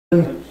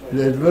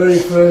The very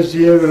first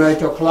year when I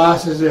took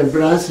classes in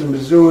Branson,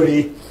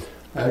 Missouri,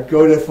 I'd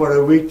go there for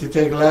a week to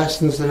take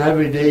lessons, and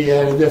every day you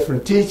had a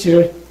different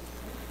teacher.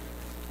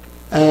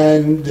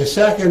 And the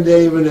second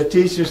day when the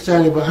teacher was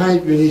standing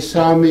behind me, he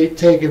saw me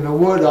taking the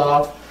wood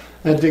off,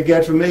 and to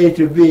get from A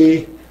to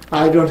B,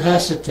 I don't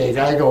hesitate.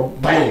 I go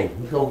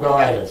bang, go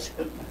at it.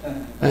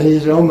 And he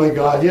said, "Oh my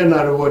God, you're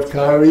not a wood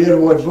carver, you're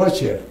a wood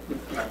butcher."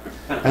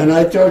 And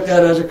I took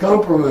that as a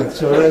compliment.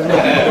 So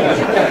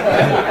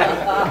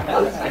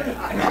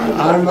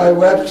on my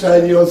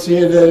website, you'll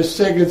see the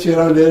signature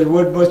on there,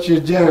 Wood Butcher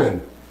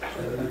John.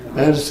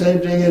 And the same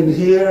thing in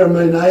here are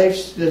my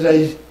knives that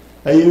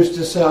I used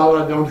to sell.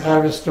 I don't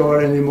have a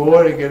store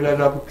anymore. I gave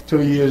that up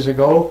 2 years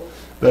ago.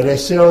 But I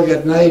still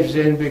get knives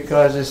in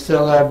because I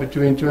still have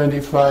between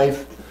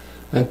 25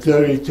 and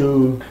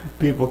 32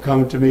 people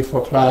come to me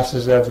for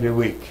classes every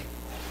week.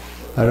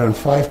 I run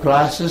 5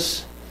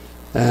 classes,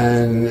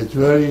 and it's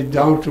very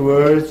down to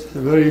earth,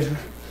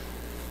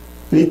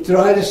 we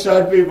try to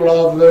start people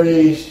off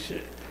very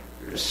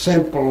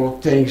simple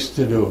things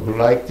to do,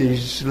 like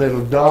these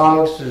little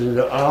dogs,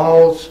 the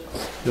owls,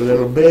 the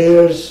little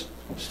bears,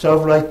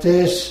 stuff like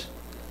this,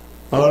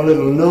 or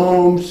little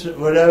gnomes,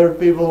 whatever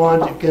people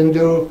want you can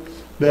do.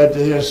 But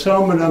there's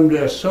some of them,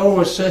 they're so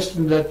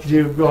insistent that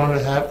you're going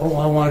to have, "Oh,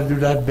 I want to do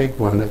that big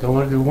one, like I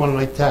want to do one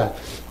like that."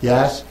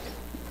 Yes,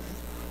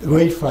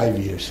 wait 5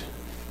 years,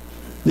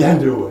 then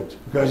do it,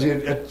 because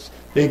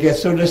they get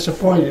so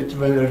disappointed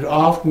when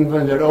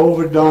they're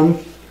overdone,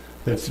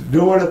 they're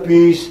doing a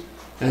piece,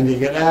 and they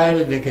get at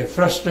it, they get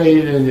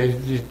frustrated, and they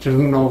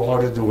don't know how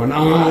to do an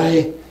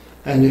eye,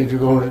 and they're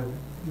going to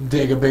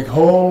dig a big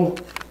hole,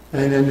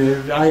 and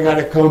then I got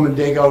to come and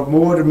dig out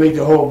more to make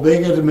the hole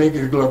bigger to make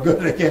it look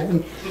good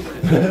again.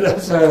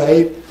 That's all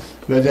right,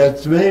 but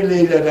that's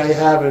mainly that I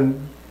have a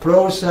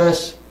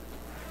process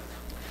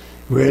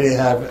where they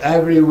have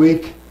every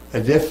week a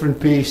different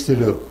piece to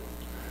do.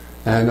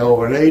 And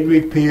over an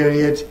 8-week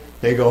period,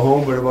 they go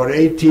home with about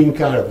 18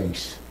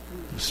 carvings.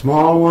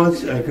 Small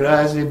ones and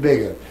gradually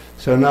bigger.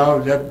 So now,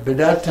 by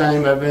that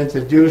time, I've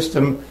introduced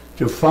them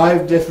to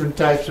 5 different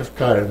types of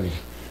carving.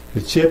 The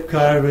chip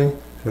carving,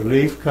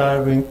 relief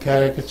carving,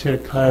 caricature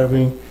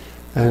carving,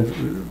 and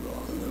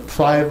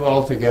 5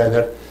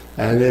 altogether.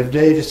 And if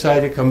they decide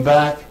to come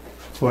back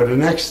for the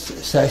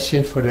next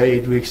session, for the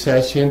 8-week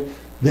session,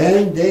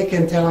 then they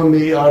can tell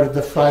me out of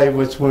the 5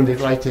 which one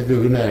they'd like to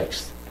do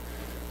next.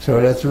 So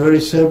that's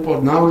very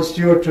simple. Now it's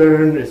your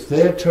turn, it's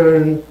their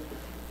turn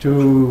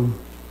to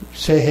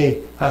say, "Hey,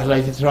 I'd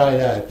like to try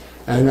that."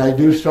 And I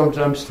do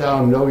sometimes tell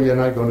them, "No, you're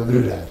not going to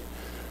do that.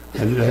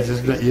 And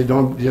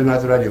you're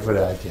not ready for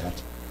that yet."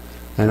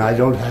 And I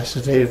don't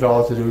hesitate at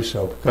all to do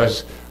so,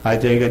 because I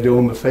think I do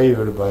them a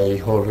favor by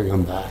holding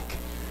them back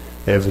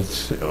if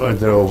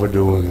they're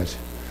overdoing it.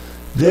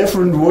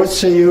 Different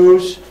woods I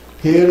use.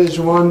 Here is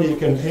one, you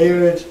can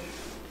hear it.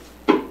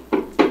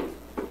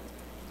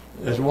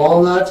 There's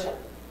walnut.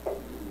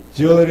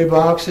 Jewelry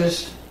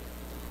boxes.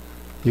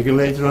 You can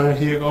later on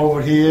here,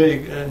 over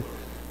here,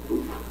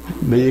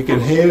 but you can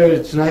hear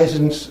it's nice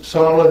and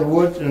solid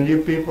wood, and you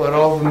people are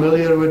all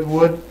familiar with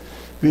wood.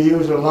 We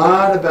use a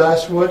lot of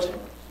basswood,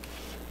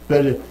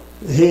 but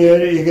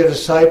here you get a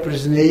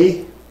cypress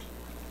knee.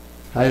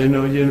 I don't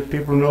know,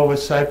 people know what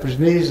cypress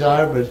knees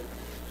are, but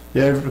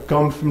they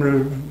come from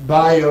the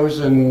bayous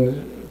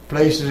and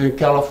places in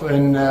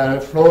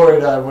California,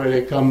 Florida, where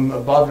they come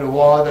above the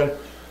water.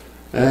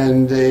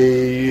 And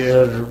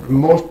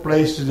most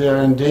places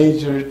they're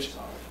endangered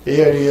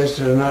areas.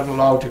 They're not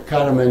allowed to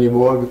cut them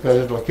anymore because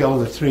it'll kill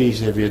the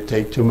trees if you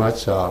take too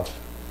much off.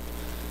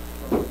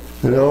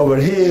 And over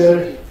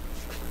here,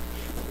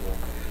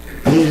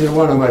 these are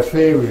one of my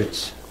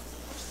favorites.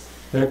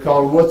 They're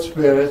called wood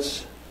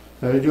spirits.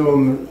 I do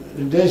them.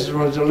 This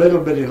one's a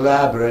little bit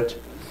elaborate.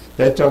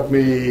 That took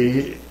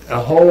me a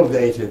whole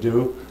day to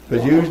do,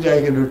 but usually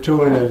I can do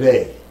 2 in a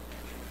day.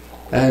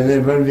 And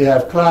then when we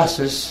have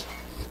classes,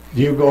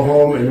 you go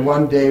home in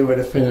 1 day with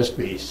a finished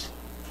piece.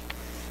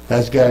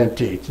 That's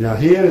guaranteed. Now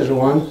here's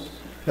one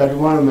that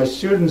one of my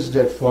students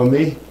did for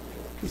me.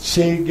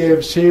 She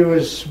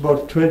was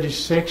about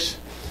 26.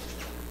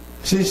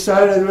 She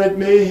started with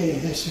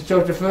me, she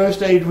took the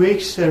first 8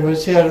 weeks, and when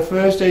she had the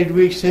first 8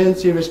 weeks in,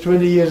 she was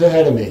 20 years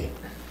ahead of me.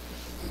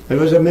 It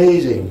was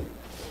amazing.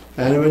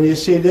 And when you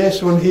see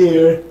this one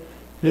here,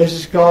 this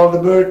is called the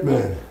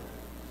Birdman.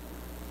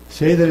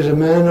 See, there's a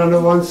man on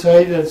the one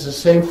side, and it's the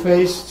same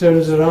face,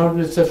 turns around,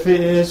 and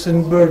it's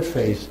in bird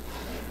face.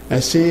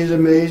 And she is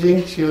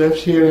amazing. She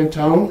lives here in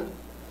town,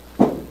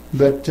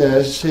 but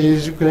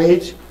she's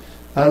great.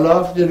 I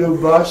love to do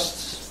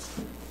busts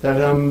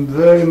that I'm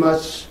very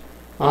much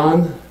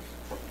on.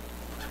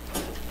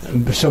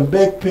 Some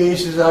big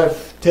pieces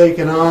I've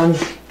taken on,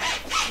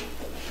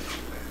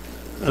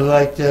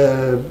 like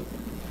the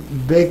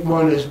big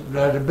one is,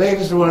 the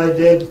biggest one I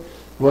did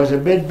was a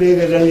bit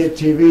bigger than your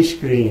TV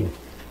screen.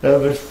 That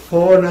was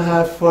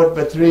 4.5 foot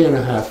by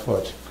 3.5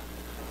 foot.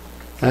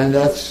 And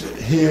that's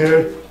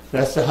here,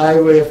 that's the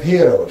Highway of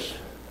Heroes.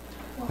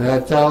 And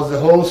that tells the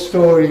whole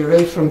story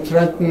right from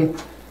Trenton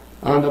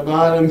on the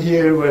bottom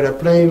here where the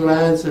plane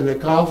lands and the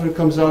coffin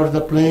comes out of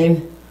the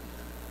plane.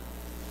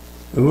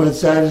 And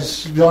once that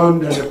is done,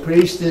 then the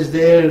priest is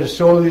there, and the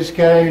soldiers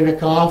carrying the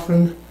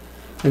coffin.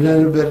 And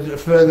then a bit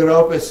further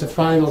up, it's the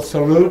final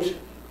salute.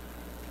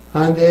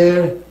 And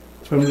there,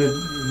 from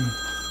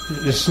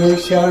the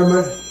snake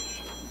charmer,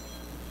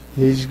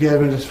 he's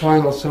given his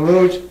final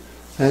salute.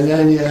 And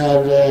then you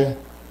have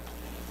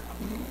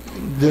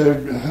the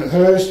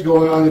hearse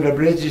going under the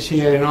bridges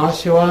here in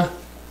Oshawa.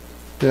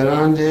 They're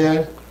on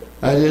there.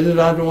 I did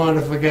not want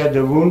to forget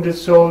the wounded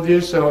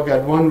soldiers, so I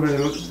got one with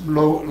a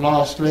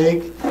lost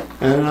leg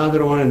and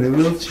another one in the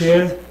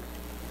wheelchair.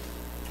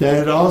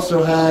 Then it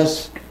also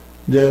has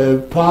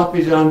the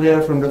poppies on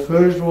there from the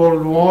First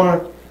World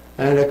War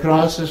and the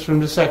crosses from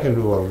the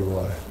Second World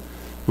War,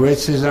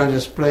 which is on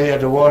display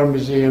at the War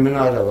Museum in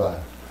Ottawa.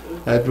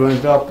 That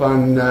went up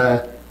on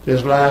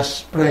this last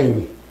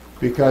spring,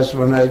 because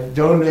when I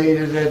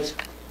donated it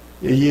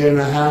a year and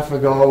a half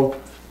ago,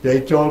 they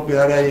told me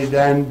already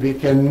then we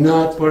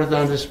cannot put it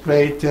on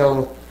display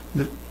till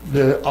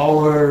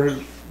our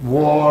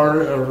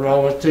war or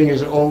our thing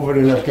is over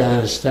in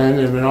Afghanistan,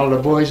 and when all the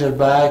boys are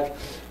back,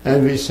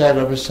 and we set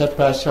up a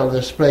special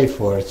display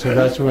for it. So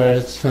that's where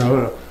it's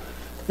now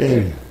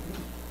in.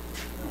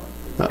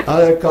 The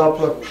other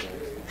couple of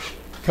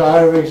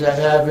carvings I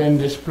have in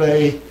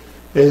display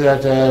is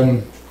at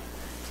the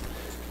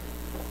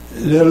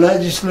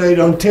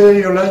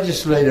Ontario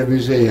Legislative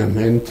Museum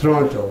in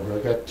Toronto. I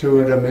got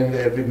two of them in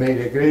there. We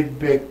made a great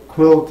big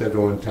quilt at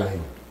one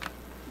time.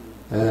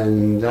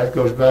 And that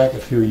goes back a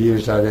few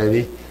years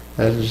already.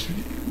 That was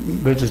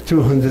with the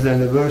 200th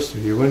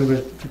anniversary. When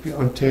was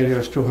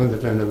Ontario's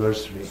 200th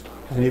anniversary?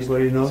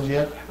 Anybody knows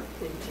yet?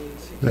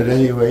 But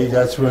anyway,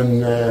 that's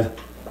when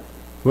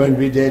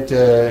we did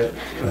a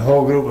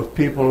whole group of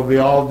people, we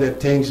all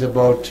did things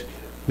about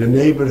the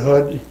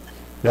neighborhood.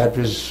 That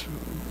was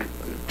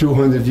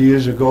 200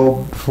 years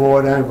ago.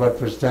 Before then, what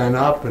was done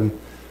up, and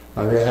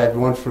we had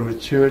one from a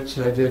church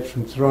I did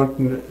from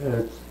Toronto,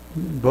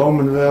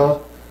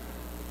 Bowmanville,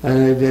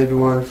 and I did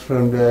one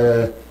from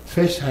the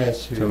fish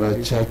hatchery. So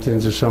I checked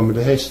into some of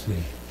the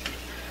history.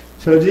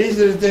 So these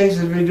are the things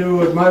that we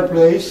do at my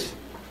place.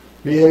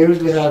 We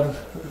usually have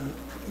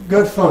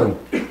good fun.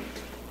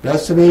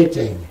 That's the main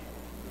thing.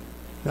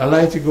 I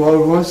like to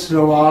go out once in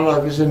a while. I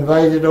was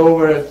invited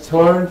over at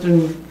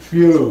Thornton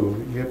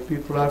View. You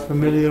people are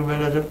familiar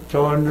with it,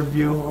 Thornton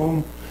View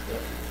home?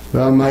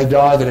 Well, my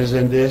daughter is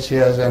in there. She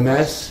has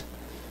MS.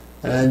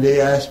 And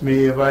they asked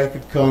me if I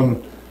could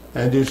come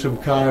and do some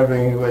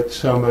carving with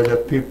some of the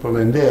people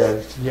in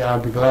there. Yeah,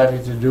 I'd be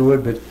glad to do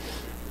it, but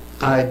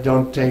I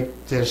don't think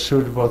they're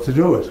suitable to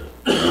do it.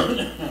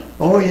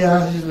 Oh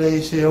yeah,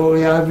 they say, oh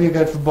yeah, we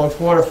got about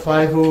 4 or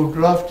 5 who would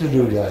love to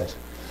do that.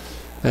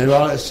 And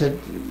well, I said,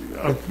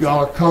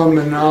 I'll come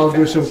and I'll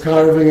do some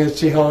carving and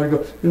see how it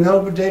goes.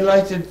 No, but they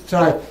like to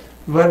try.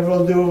 What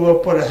we'll do, we'll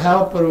put a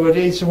helper with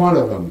each one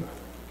of them.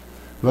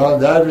 Well,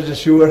 that was a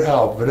sure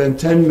help. But in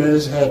 10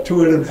 minutes,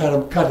 2 of them had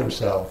him cut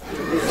himself.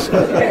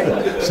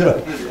 So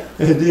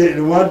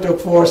one took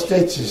 4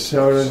 stitches.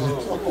 So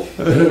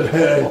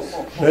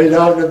right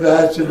after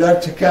that, so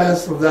that to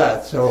cancel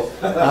that. So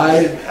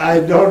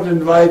I don't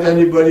invite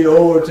anybody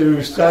over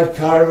to start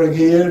carving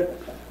here,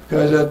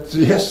 because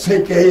just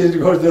in case it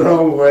goes the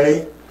wrong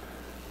way.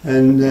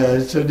 And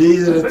so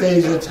these are the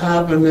things that's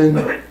happening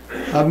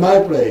at my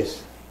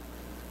place.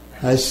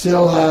 I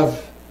still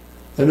have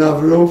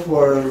enough room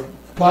for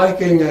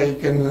parking.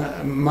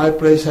 My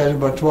place has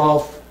about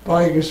 12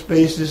 parking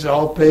spaces,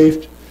 all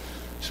paved.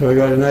 So I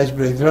got a nice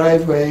big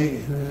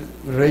driveway,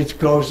 right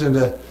close in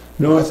the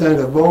north end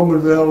of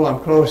Bowmanville. I'm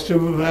close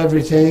to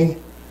everything,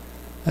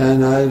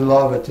 and I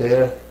love it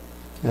there.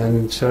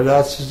 And so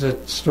that's the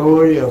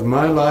story of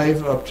my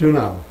life up to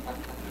now.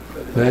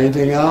 If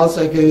anything else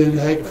I can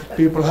help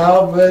people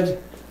help with,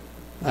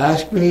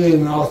 ask me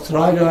and I'll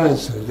try to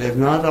answer. If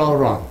not, all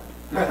wrong.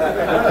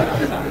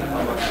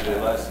 How much are the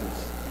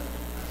lessons?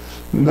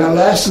 My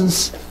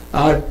lessons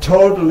are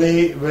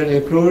totally, with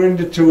including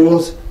the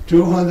tools,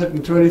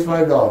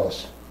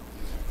 $225.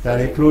 That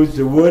includes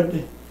the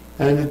wood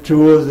and the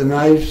tools, the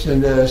knives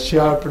and the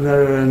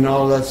sharpener and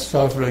all that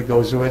stuff that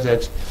goes with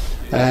it.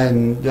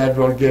 And that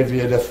will give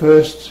you the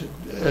first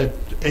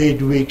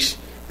 8 weeks,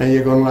 and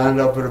you're going to land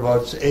up with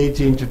about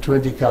 18 to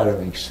 20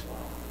 carvings.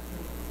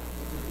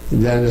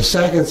 And then the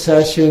second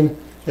session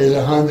is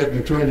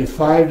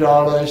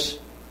 $125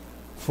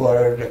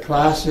 for the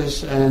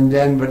classes, and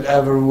then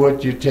whatever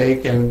wood you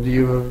take, and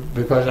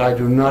because I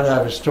do not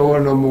have a store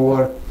no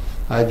more,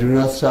 I do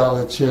not sell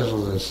the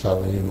chisels and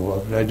stuff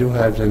anymore, but I do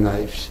have the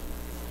knives.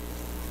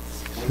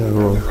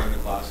 So,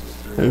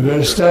 and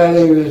we're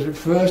starting the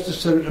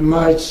first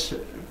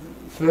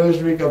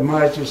week of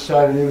March, we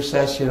start a new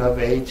session of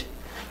 8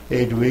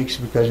 weeks,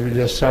 because we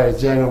just started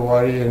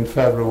January and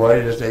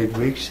February, that's 8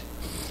 weeks.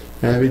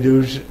 And we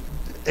do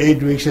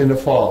 8 weeks in the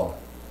fall.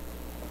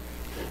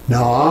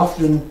 Now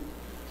often,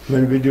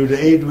 when we do the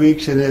 8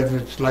 weeks, and if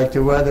it's like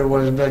the weather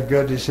wasn't that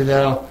good, they said,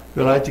 well,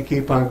 we like to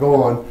keep on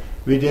going.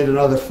 We did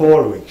another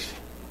 4 weeks.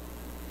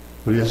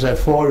 We just had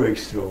 4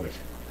 weeks through it.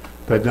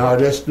 But now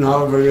this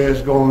novel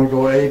is going to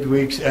go 8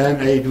 weeks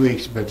and 8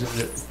 weeks. But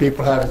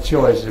people have a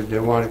choice if they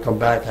want to come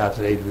back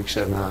after 8 weeks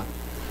or not.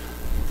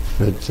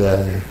 But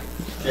I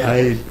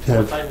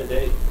have. What time of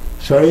day?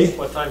 Sorry?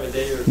 What time of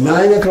day?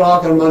 9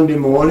 o'clock on Monday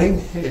morning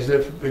is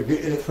the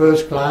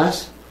first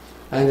class,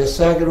 and the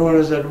second one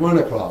is at 1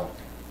 o'clock.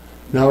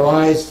 Now,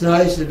 why it's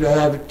nice to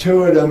have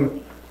two of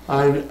them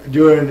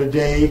during the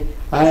day.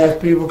 I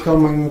have people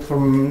coming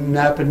from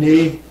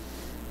Napanee,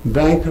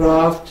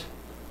 Bancroft,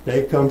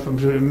 they come from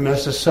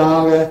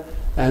Mississauga,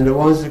 and the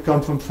ones that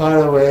come from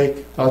far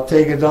away, I'll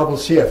take a double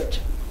shift.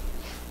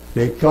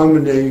 They come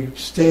and they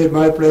stay at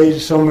my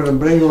place, some of them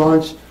bring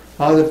lunch,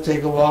 others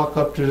take a walk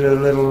up to the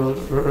little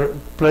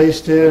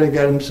place there and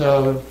get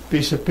themselves a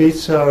piece of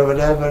pizza or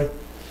whatever,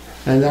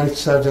 and then it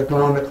starts at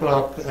 1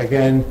 o'clock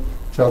again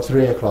till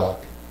 3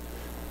 o'clock.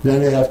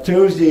 Then I have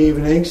Tuesday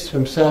evenings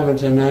from 7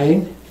 to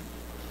 9.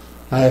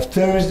 I have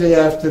Thursday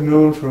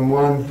afternoon from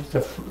 1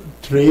 to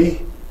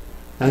 3,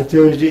 and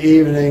Thursday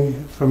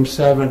evening from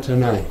 7 to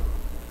 9.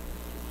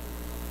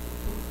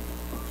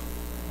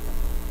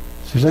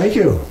 So thank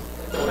you.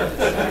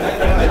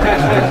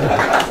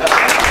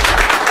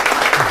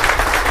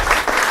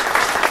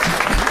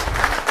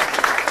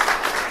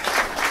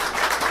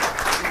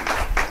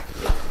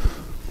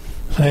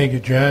 Thank you,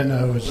 John.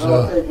 I was.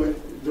 I'll take my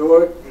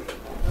door,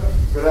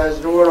 garage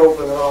door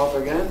open and off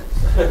again.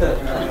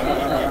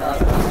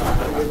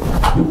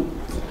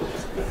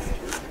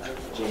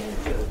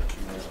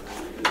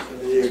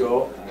 There you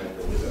go.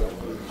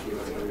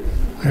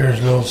 Here's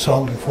a little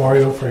something for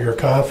you for your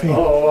coffee.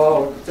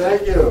 Oh,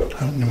 thank you.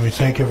 And we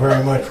thank you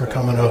very much for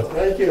coming out.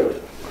 Thank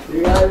you.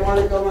 You guys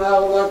want to come and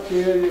have a look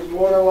here, you're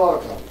more than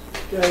welcome.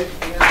 Okay.